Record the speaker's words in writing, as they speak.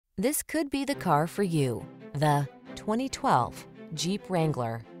This could be the car for you. The 2012 Jeep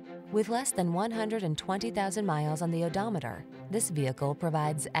Wrangler. With less than 120,000 miles on the odometer, this vehicle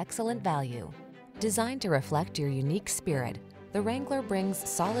provides excellent value. Designed to reflect your unique spirit, the Wrangler brings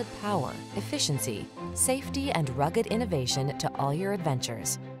solid power, efficiency, safety, and rugged innovation to all your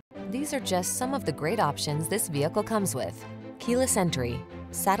adventures. These are just some of the great options this vehicle comes with: keyless entry,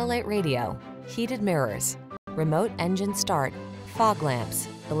 satellite radio, heated mirrors, remote engine start, fog lamps,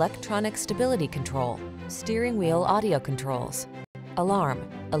 electronic stability control, steering wheel audio controls, alarm,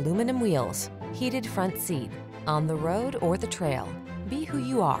 aluminum wheels, heated front seat. On the road or the trail, be who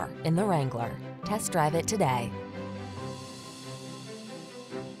you are in the Wrangler. Test drive it today.